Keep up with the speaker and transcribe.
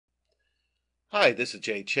Hi, this is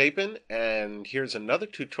Jay Chapin, and here's another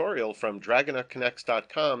tutorial from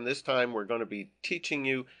DragonetConnects.com. This time we're going to be teaching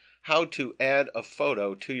you how to add a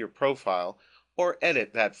photo to your profile or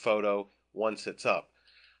edit that photo once it's up.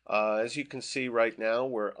 As you can see right now,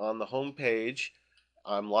 we're on the home page.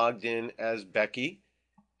 I'm logged in as Becky,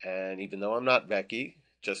 and even though I'm not Becky,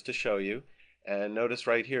 just to show you, and notice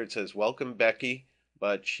right here it says Welcome Becky,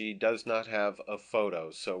 but she does not have a photo,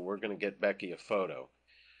 so we're going to get Becky a photo.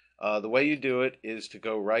 The way you do it is to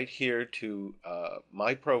go right here to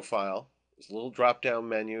My Profile. There's a little drop-down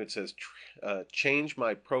menu. It says Change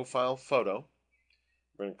My Profile Photo.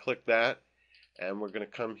 We're going to click that, and we're going to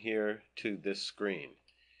come here to this screen.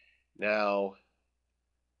 Now,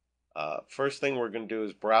 first thing we're going to do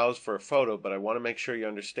is browse for a photo, but I want to make sure you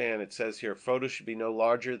understand it says here photo should be no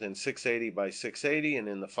larger than 680 by 680, and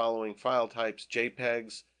in the following file types: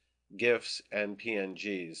 JPEGs, GIFs, and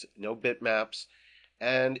PNGs. No bitmaps.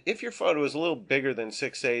 And if your photo is a little bigger than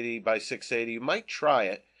 680 by 680, you might try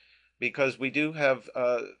it, because we do have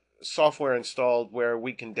software installed where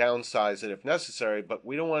we can downsize it if necessary, but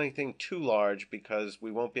we don't want anything too large because we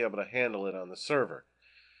won't be able to handle it on the server.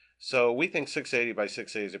 So we think 680 by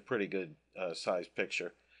 680 is a pretty good size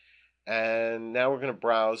picture. And now we're going to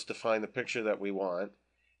browse to find the picture that we want.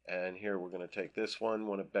 And here we're going to take this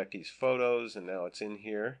one of Becky's photos, and now it's in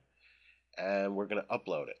here. And we're going to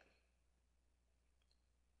upload it.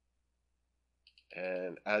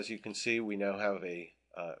 And as you can see, we now have a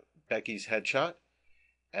Becky's headshot.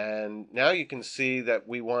 And now you can see that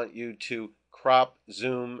we want you to crop,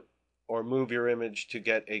 zoom, or move your image to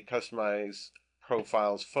get a customized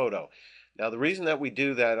profiles photo. Now the reason that we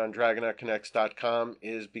do that on DragonetConnects.com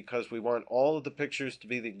is because we want all of the pictures to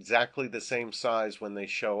be exactly the same size when they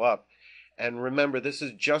show up. And remember, this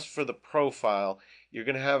is just for the profile. You're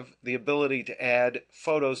going to have the ability to add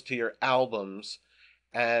photos to your albums,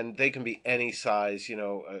 and they can be any size,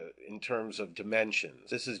 in terms of dimensions.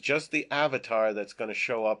 This is just the avatar that's going to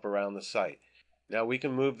show up around the site. Now we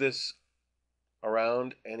can move this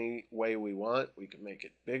around any way we want. We can make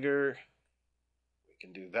it bigger. We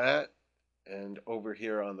can do that. And over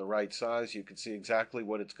here on the right size, you can see exactly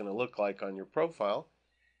what it's going to look like on your profile.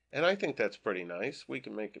 And I think that's pretty nice. We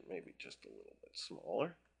can make it maybe just a little bit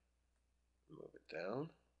smaller. Move it down.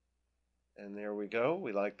 And there we go.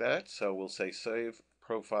 We like that. So we'll say Save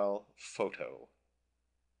Profile Photo.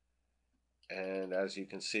 And as you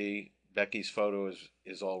can see, Becky's photo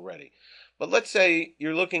is all ready. But let's say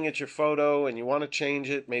you're looking at your photo and you want to change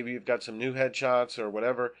it. Maybe you've got some new headshots or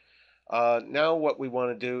whatever. Now what we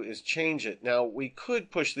want to do is change it. Now we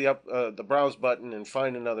could push the browse button and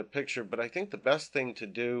find another picture, but I think the best thing to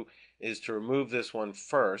do is to remove this one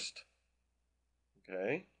first.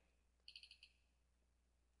 Okay.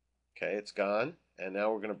 Okay, it's gone. And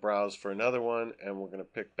now we're going to browse for another one, and we're going to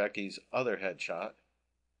pick Becky's other headshot.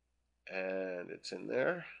 And it's in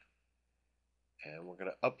there. And we're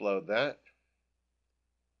going to upload that.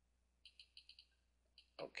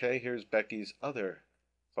 Okay, here's Becky's other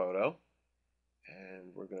photo.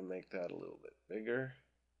 And we're going to make that a little bit bigger.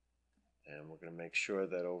 And we're going to make sure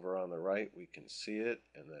that over on the right we can see it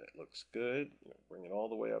and that it looks good. Bring it all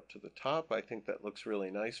the way up to the top. I think that looks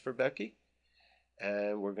really nice for Becky.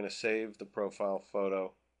 And we're going to save the profile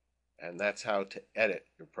photo. And that's how to edit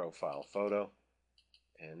your profile photo.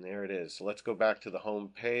 And there it is. So let's go back to the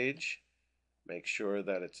home page. Make sure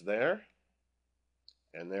that it's there.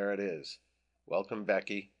 And there it is. Welcome,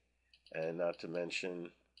 Becky. And not to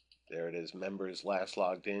mention, there it is, members last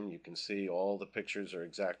logged in. You can see all the pictures are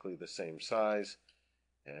exactly the same size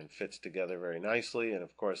and fits together very nicely. And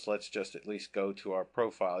of course, let's just at least go to our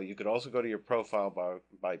profile. You could also go to your profile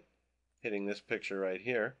by hitting this picture right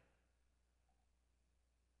here.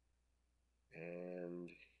 And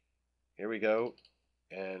here we go.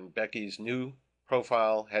 And Becky's new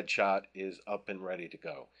profile headshot is up and ready to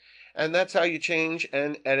go. And that's how you change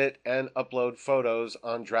and edit and upload photos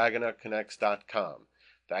on DragonetConnects.com.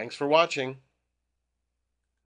 Thanks for watching.